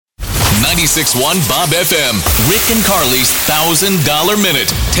96.1 Bob FM. Rick and Carly's $1,000 Minute.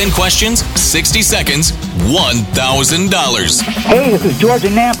 10 questions, 60 seconds, $1,000. Hey, this is George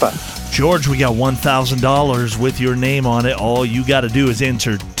in Nampa. George, we got $1,000 with your name on it. All you got to do is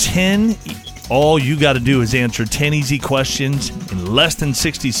answer 10 easy questions in less than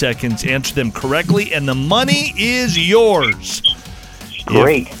 60 seconds. Answer them correctly, and the money is yours.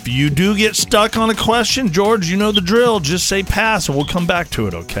 Great. If you do get stuck on a question, George, you know the drill. Just say pass, and we'll come back to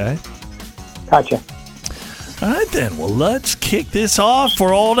it, okay? Gotcha. All right, then. Well, let's kick this off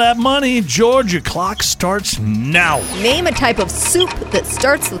for all that money. George, your clock starts now. Name a type of soup that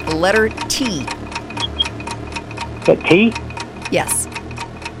starts with the letter T. The T? Yes.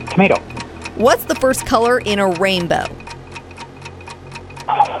 Tomato. What's the first color in a rainbow?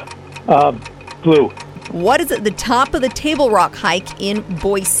 Blue. What is at the top of the Table Rock hike in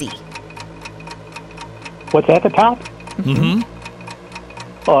Boise? What's at the top? Mm-hmm.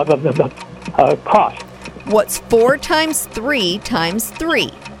 Cross. What's 4 times 3 times 3?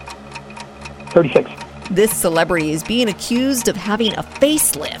 36. This celebrity is being accused of having a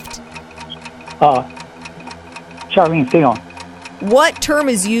facelift. Charlene Theron. What term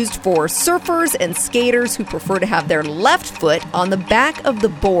is used for surfers and skaters who prefer to have their left foot on the back of the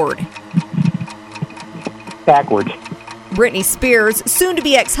board? Backwards. Britney Spears'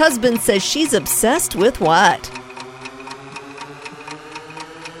 soon-to-be ex-husband says she's obsessed with what?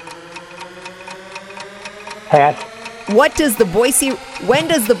 Pass. When does the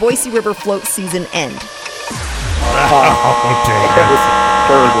Boise River float season end?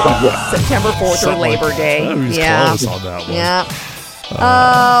 September 4th or Labor Day. Close on that one. Yeah.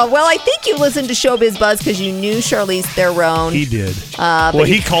 Well, I think you listened to Showbiz Buzz because you knew Charlize Theron. He did.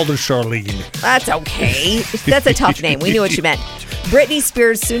 He called her Charlene. That's okay. That's a tough name. We knew what you meant. Britney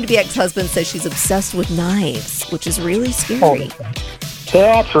Spears' soon-to-be ex-husband says she's obsessed with knives, which is really scary.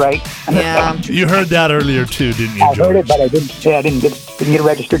 That's right. Yeah. You heard that earlier too, didn't you, I George? heard it, but I didn't get it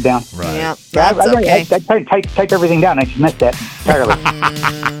registered down. Right. Yeah, that's okay. I tried to type everything down. I just missed that entirely.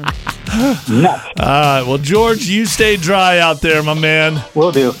 Nuts. All right. Well, George, you stay dry out there, my man.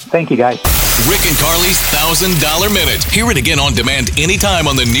 Will do. Thank you, guys. Rick and Carly's $1,000 Minute. Hear it again on demand anytime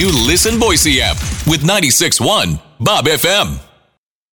on the new Listen Boise app with 96.1 Bob FM.